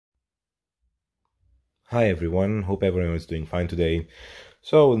Hi everyone, hope everyone is doing fine today.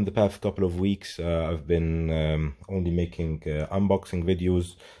 So in the past couple of weeks I've been only making unboxing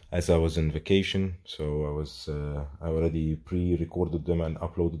videos as I was in vacation. So I already pre-recorded them and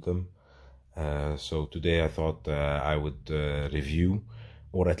uploaded them. So today I thought I would review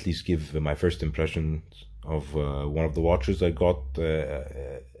or at least give my first impressions of one of the watches I got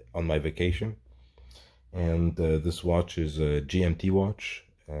on my vacation. And this watch is a GMT watch,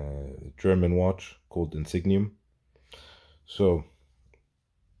 German watch called Insignum. So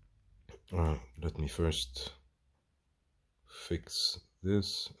let me first fix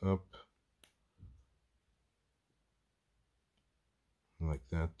this up like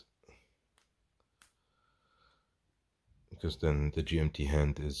that, because then the GMT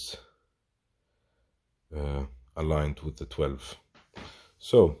hand is aligned with the 12.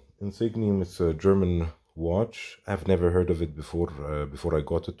 So Insignum is a German watch. I've never heard of it before I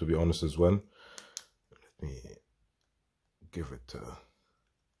got it, to be honest, as well. Let me give it a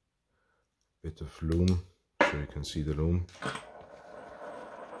bit of lume so you can see the lume.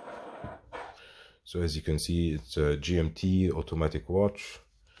 So as you can see, it's a GMT automatic watch,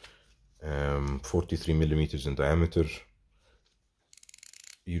 43 millimeters in diameter,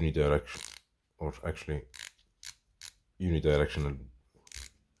 unidirectional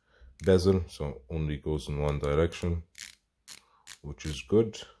bezel, so only goes in one direction, which is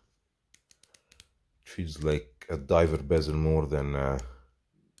good. It feels like a diver bezel more than a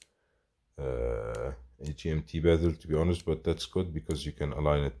GMT bezel, to be honest, but that's good because you can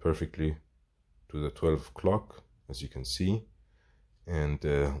align it perfectly to the 12 clock, as you can see, and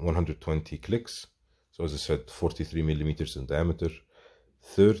 120 clicks. So as I said, 43 millimeters in diameter,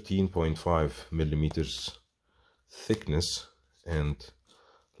 13.5 millimeters thickness, and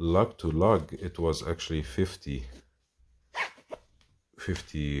lug to lug it was actually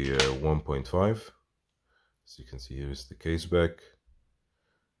 51.5. As you can see, here is the case back,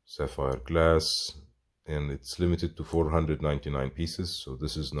 sapphire glass, and it's limited to 499 pieces. So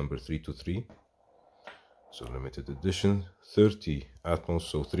this is number 323. So limited edition, 30 Atmos,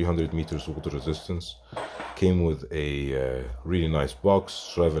 so 300 meters water resistance. Came with a really nice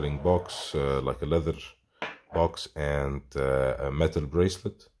box, traveling box, like a leather box, and a metal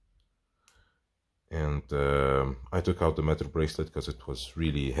bracelet. And I took out the metal bracelet because it was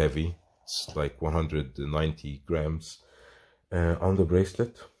really heavy. It's like 190 grams on the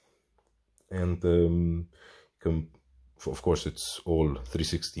bracelet. And of course it's all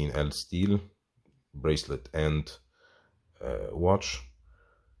 316L steel, bracelet and watch.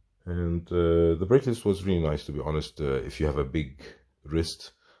 And the bracelet was really nice, to be honest. If you have a big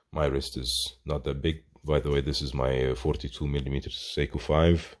wrist, my wrist is not that big, by the way. This is my 42 millimeters Seiko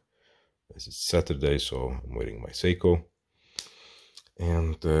 5. This is Saturday, so I'm wearing my Seiko.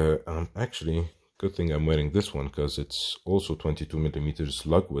 And actually, good thing I'm wearing this one, because it's also 22 millimeters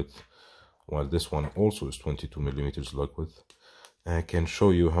lug width, while this one also is 22 millimeters lug width. I can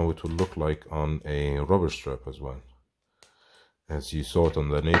show you how it will look like on a rubber strap as well. As you saw it on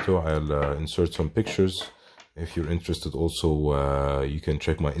the NATO, I'll insert some pictures. If you're interested also, you can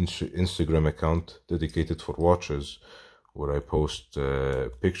check my Instagram account dedicated for watches, where I post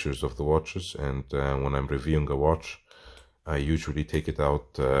pictures of the watches, and when I'm reviewing a watch, I usually take it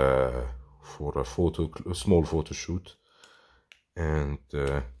out for a small photo shoot. And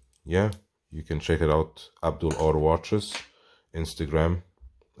yeah, you can check it out, Abdul R Watches Instagram,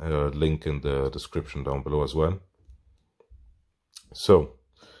 link in the description down below as well. So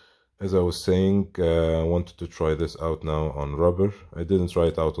as I was saying, I wanted to try this out now on rubber. I didn't try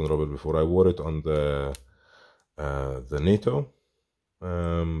it out on rubber before. I wore it on the NATO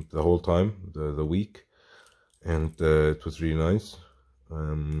the whole time, the week, and it was really nice.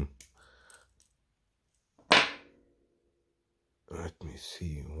 Let me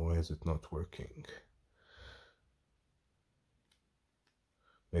see, why is it not working?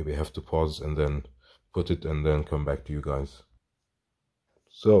 Maybe I have to pause and then put it and then come back to you guys.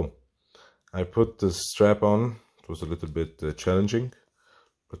 So I put the strap on. It was a little bit challenging,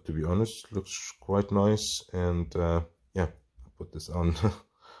 but to be honest, looks quite nice. And yeah, I put this on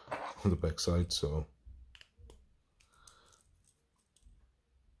on the back side. So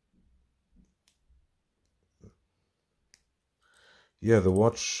yeah, the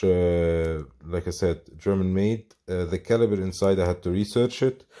watch, like I said, German made. The caliber inside, I had to research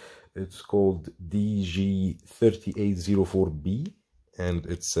it. It's called DG3804B, and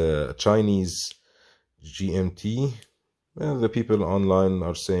it's a Chinese GMT. Well, the people online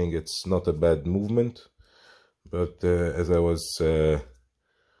are saying it's not a bad movement, but as I was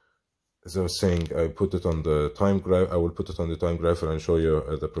saying, I put it on the time graph. I will put it on the time graph and show you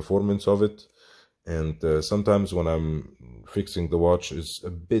the performance of it. And sometimes when I'm fixing the watch, it's a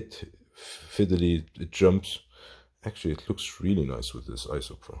bit fiddly, it jumps. Actually, it looks really nice with this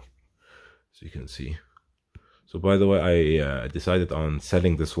isopro, so you can see. So by the way, I decided on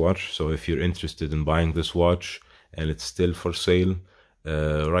selling this watch, so if you're interested in buying this watch and it's still for sale,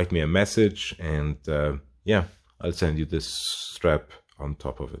 write me a message, and yeah, I'll send you this strap on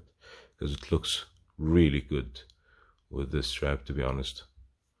top of it, because it looks really good with this strap, to be honest.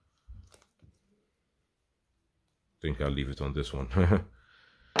 I think I'll leave it on this one.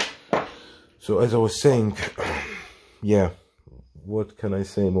 So as I was saying, yeah, what can I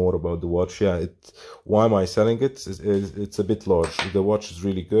say more about the watch? Yeah, why am I selling it? It's a bit large. The watch is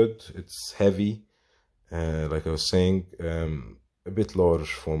really good. It's heavy, like I was saying, a bit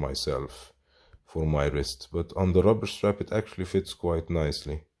large for myself, for my wrist. But on the rubber strap, it actually fits quite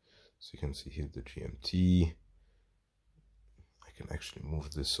nicely. So you can see here the GMT. I can actually move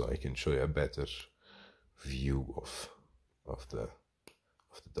this so I can show you a better view of the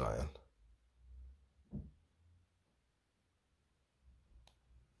dial.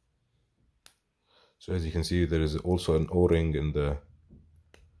 So as you can see, there is also an O-ring in the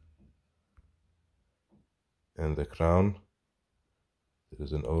crown. There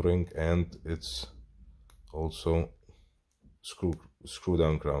is an O-ring, and it's also screw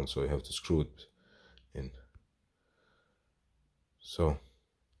down crown, so you have to screw it in. So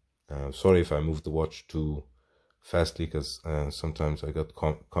sorry if I moved the watch too fastly, because sometimes I got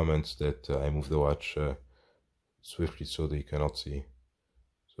comments that I move the watch swiftly so that you cannot see.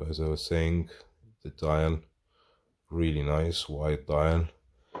 So as I was saying, the dial, really nice wide dial,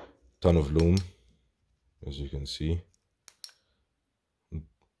 ton of lume, as you can see.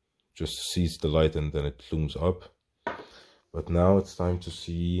 Just sees the light and then it looms up. But now it's time to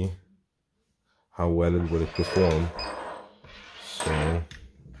see how well it will perform. So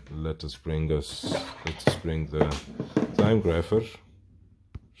let us bring the time grapher.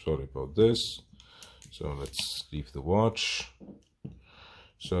 Sorry about this. So let's leave the watch.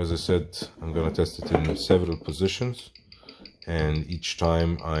 So as I said, I'm gonna test it in several positions, and each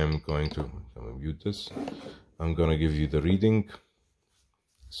time I'm going to mute this. I'm gonna give you the reading.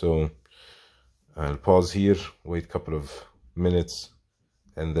 So I'll pause here, wait a couple of minutes,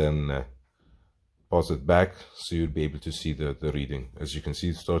 and then pause it back so you'll be able to see the reading. As you can see,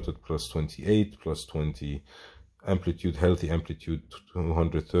 it started plus 28, plus 20 amplitude, healthy amplitude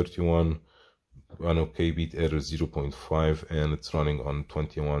 231, 1 OK, beat error 0.5, and it's running on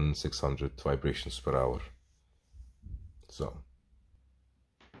 21,600 vibrations per hour. So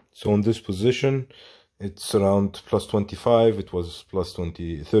in this position, it's around plus 25, it was plus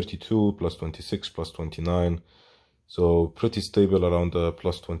 32, plus 26, plus 29, so pretty stable around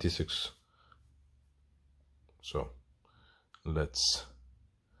plus 26. So let's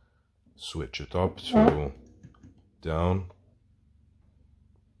switch it up to down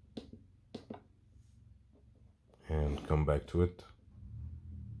and come back to it.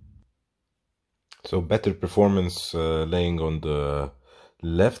 So better performance laying on the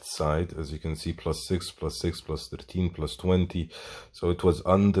left side, as you can see, plus 6, plus 6, plus 13, plus 20. So it was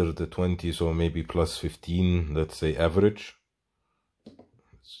under the 20, so maybe plus 15, let's say average.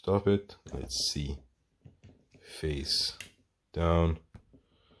 Stop it. Let's see. Face down.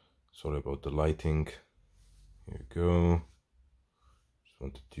 Sorry about the lighting. Here we go. Just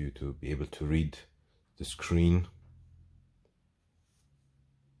wanted you to be able to read the screen.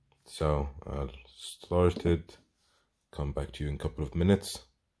 So I'll start it, come back to you in a couple of minutes.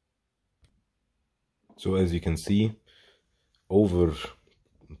 So as you can see, over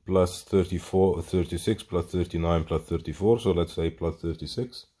plus 34, 36, plus 39, plus 34, so let's say plus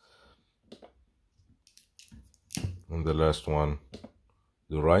 36. And the last one,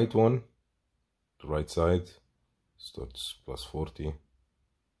 the right side, starts plus 40.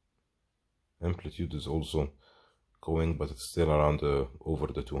 Amplitude is also going, but it's still around over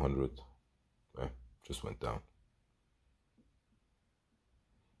the 200. Just went down.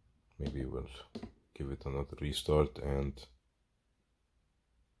 Maybe we'll give it another restart and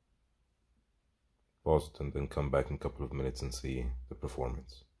pause it, and then come back in a couple of minutes and see the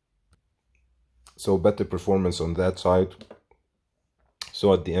performance. So better performance on that side.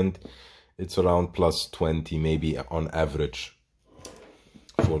 So at the end, it's around plus 20, maybe on average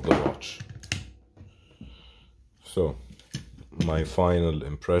for the watch. So my final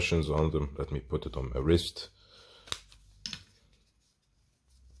impressions on them, let me put it on my wrist.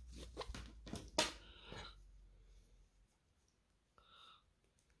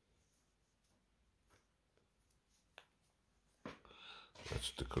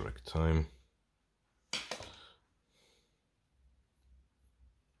 That's the correct time.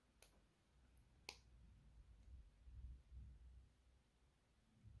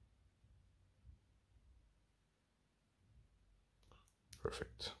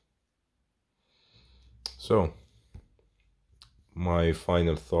 perfect. So my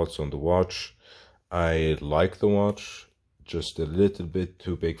final thoughts on the watch. I like the watch, just a little bit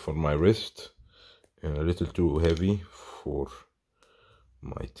too big for my wrist and a little too heavy for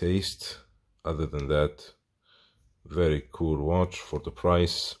my taste. Other than that, very cool watch for the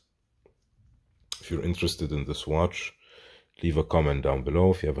price. If you're interested in this watch, leave a comment down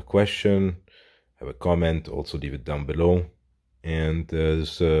below. If you have a question, have a comment, also leave it down below. And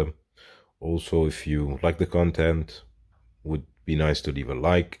there's also, if you like the content, would be nice to leave a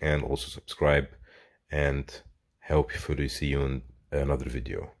like and also subscribe, and hopefully see you in another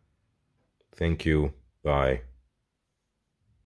video. Thank you. Bye.